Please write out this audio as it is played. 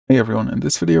Hey everyone, in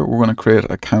this video we're going to create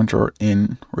a counter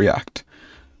in React.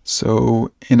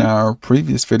 So in our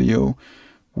previous video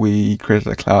we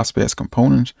created a class-based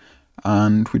component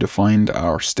and we defined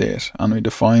our state, and we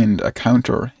defined a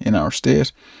counter in our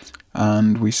state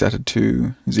and we set it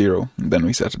to 0, and then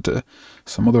we set it to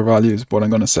some other values, but I'm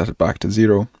going to set it back to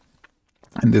 0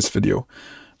 in this video.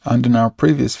 And in our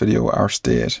previous video our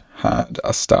state had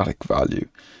a static value.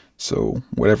 So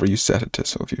whatever you set it to,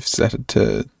 so if you set it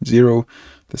to 0,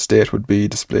 the state would be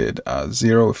displayed as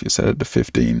 0. If you set it to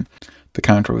 15, the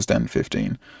counter was then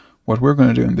 15. What we're going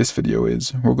to do in this video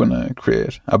is we're going to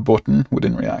create a button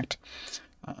within React.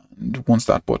 And once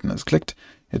that button is clicked,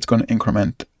 it's going to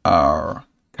increment our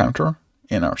counter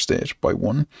in our state by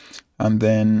 1. And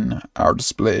then our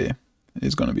display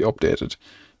is going to be updated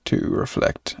to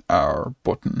reflect our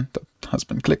button that has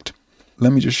been clicked.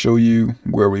 Let me just show you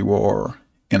where we were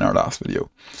in our last video.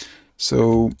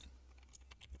 So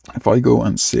if I go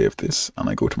and save this and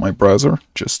I go to my browser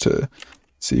just to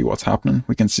see what's happening,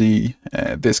 we can see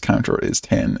this counter is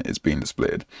 10 is being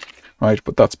displayed, right?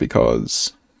 But that's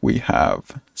because we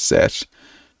have set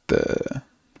the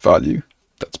value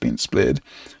that's being displayed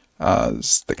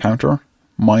as the counter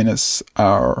minus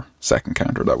our second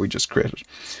counter that we just created.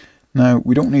 Now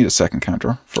we don't need a second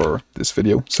counter for this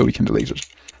video, so we can delete it.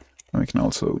 And we can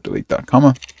also delete that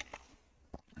comma.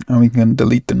 And we can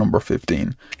delete the number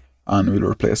 15 and we'll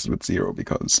replace it with 0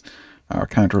 because our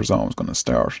counter is always going to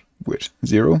start with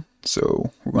 0.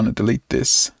 So we're going to delete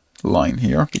this line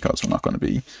here because we're not going to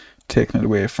be taking it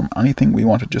away from anything. We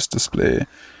want to just display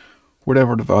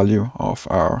whatever the value of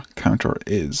our counter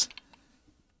is.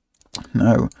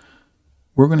 Now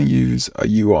we're going to use a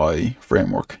UI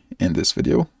framework in this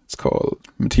video. It's called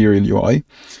Material UI.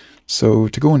 So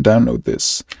to go and download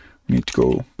this, we need to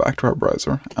go back to our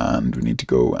browser and we need to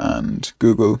go and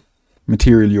Google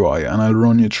Material UI, and I'll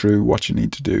run you through what you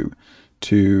need to do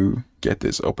to get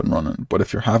this up and running. But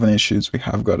if you're having issues, we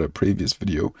have got a previous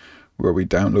video where we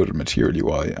downloaded Material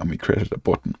UI and we created a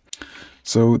button.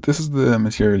 So this is the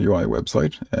Material UI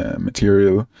website,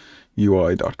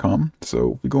 materialui.com.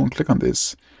 So if we go and click on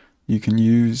this, you can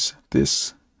use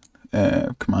this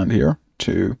command here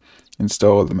to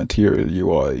install the Material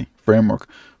UI framework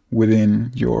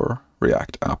within your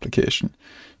React application.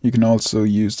 You can also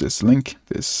use this link,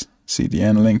 this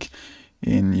CDN link,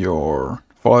 in your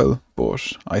file,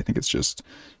 but I think it's just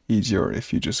easier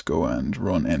if you just go and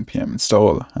run npm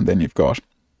install, and then you've got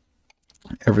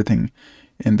everything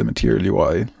in the Material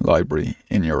UI library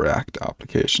in your React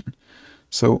application.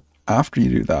 So after you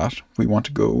do that, we want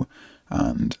to go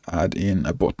and add in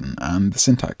a button, and the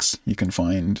syntax you can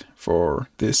find for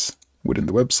this within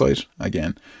the website.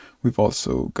 Again, we've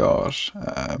also got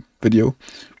a video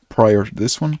prior to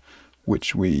this one,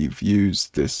 which we've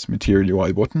used this Material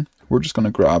UI button. We're just going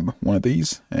to grab one of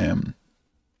these. We're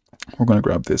going to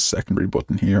grab this secondary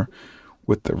button here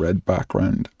with the red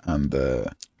background and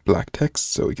the black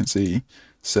text, so we can see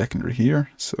secondary here.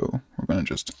 So we're going to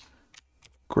just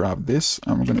grab this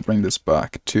and we're going to bring this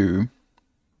back to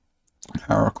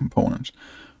our component,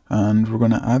 and we're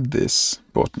going to add this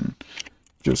button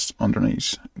just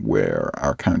underneath where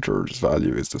our counter's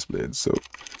value is displayed. So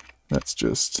let's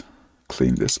just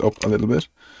clean this up a little bit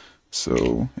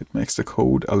so it makes the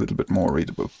code a little bit more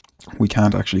readable. We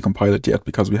can't actually compile it yet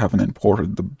because we haven't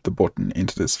imported the button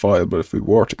into this file, but if we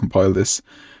were to compile this,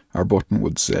 our button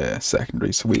would say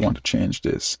secondary. So we want to change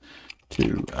this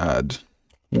to add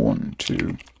 1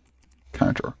 to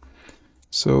counter.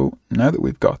 So now that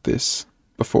we've got this,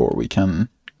 before we can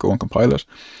go and compile it,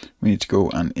 we need to go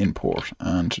and import.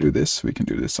 And to do this, we can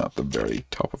do this at the very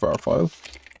top of our file.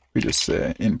 We just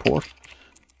say import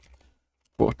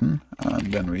button,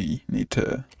 and then we need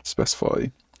to specify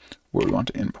where we want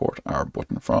to import our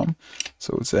button from.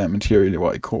 So it's a Material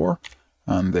UI core,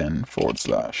 and then /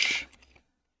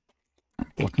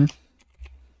 button.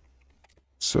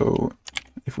 So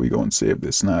if we go and save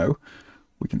this now,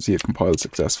 we can see it compiled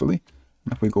successfully.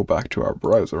 And if we go back to our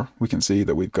browser, we can see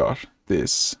that we've got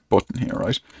this button here,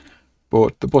 right?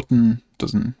 But the button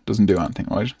doesn't do anything,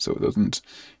 right? So it doesn't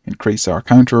increase our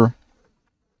counter,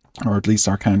 or at least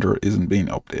our counter isn't being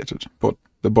updated, but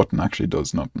the button actually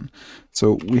does nothing.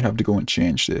 So we have to go and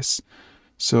change this.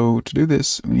 So to do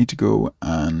this, we need to go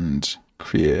and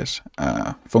create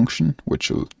a function which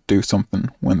will do something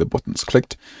when the button's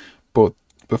clicked. But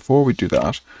before we do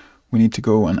that, we need to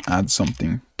go and add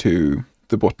something to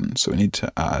the button. So we need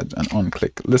to add an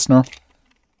onClick listener.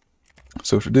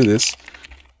 So to do this,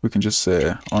 we can just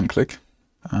say onClick,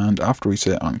 and after we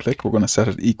say onClick, we're going to set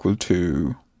it equal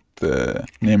to the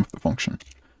name of the function.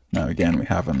 Now again, we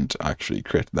haven't actually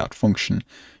created that function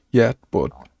yet,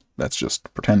 but let's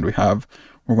just pretend we have.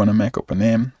 we're going to make up a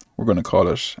name. We're going to call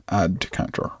it add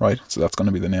counter, right? So that's going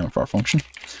to be the name of our function.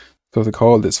 So to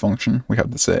call this function, we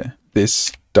have to say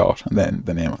this dot and then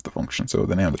the name of the function. So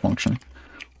the name of the function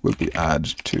will be add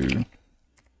to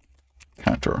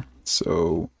counter.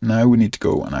 So now we need to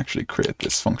go and actually create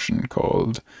this function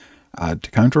called add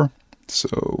to counter.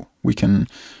 So we can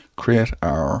create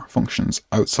our functions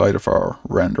outside of our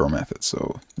render method.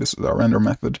 So this is our render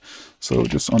method. So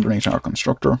just underneath our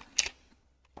constructor,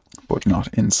 but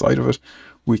not inside of it,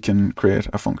 we can create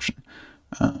a function.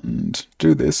 And to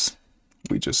do this,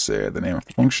 we just say the name of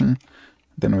the function.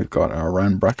 Then we've got our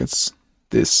round brackets.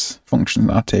 This function is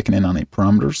not taking in any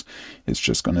parameters. It's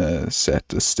just going to set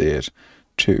the state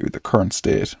to the current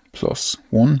state plus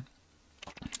 1.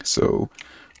 So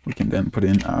we can then put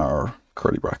in our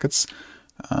curly brackets,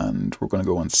 and we're going to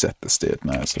go and set the state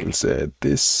now. So we'll say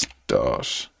this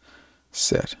dot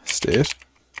set state,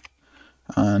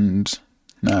 and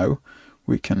now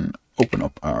we can open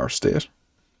up our state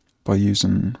by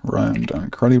using round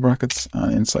and curly brackets,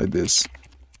 and inside this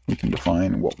we can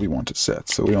define what we want to set.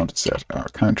 So we want to set our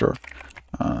counter,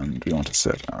 and we want to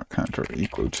set our counter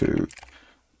equal to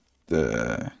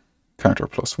the counter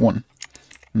plus 1.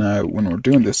 Now when we're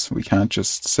doing this, we can't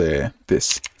just say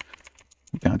this.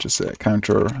 We can't just say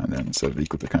counter and then set it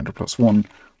equal to counter plus 1.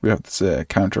 We have to say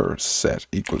counter set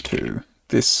equal to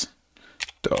this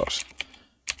dot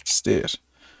state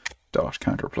dot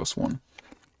counter plus 1.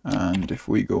 And if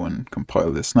we go and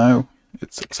compile this now,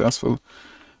 it's successful.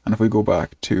 And if we go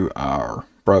back to our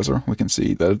browser, we can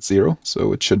see that it's 0.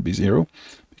 So it should be 0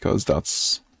 because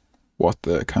that's what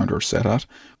the counter is set at.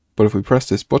 But if we press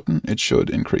this button, it should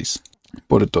increase,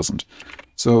 but it doesn't.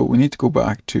 So we need to go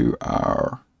back to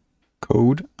our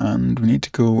code, and we need to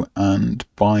go and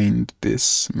bind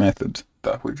this method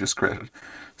that we've just created.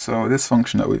 So this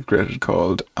function that we've created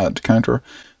called add counter,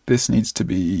 this needs to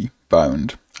be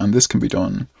bound, and this can be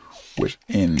done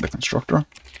within the constructor.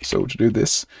 So to do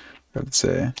this, we have to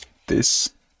say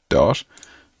this dot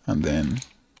and then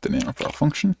the name of our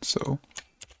function. So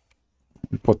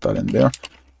we put that in there,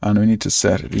 and we need to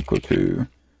set it equal to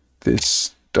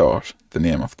this dot the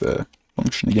name of the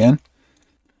function again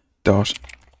dot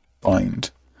bind,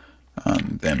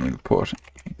 and then we'll put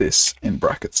this in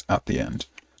brackets at the end.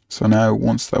 So now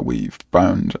once that we've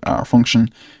bound our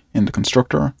function in the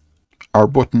constructor, our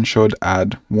button should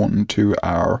add 1 to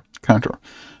our counter,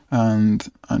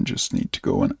 and I just need to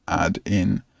go and add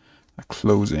in a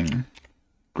closing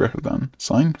greater than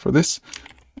sign for this.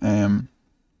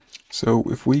 So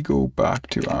if we go back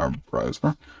to our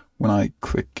browser, when I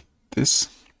click this,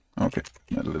 okay,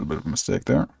 made a little bit of a mistake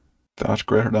there. That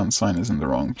greater than sign is in the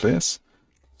wrong place.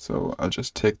 So I'll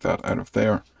just take that out of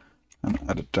there and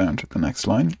add it down to the next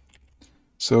line.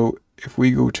 So if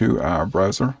we go to our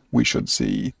browser, we should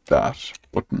see that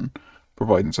button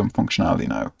providing some functionality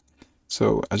now.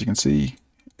 So as you can see,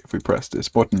 if we press this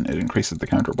button, it increases the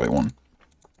counter by 1.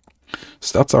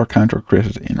 So that's our counter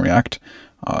created in React.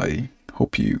 I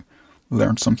hope you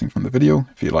learned something from the video.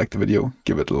 If you liked the video,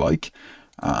 give it a like.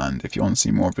 And if you want to see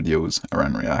more videos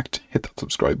around React, hit that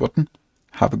subscribe button.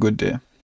 Have a good day.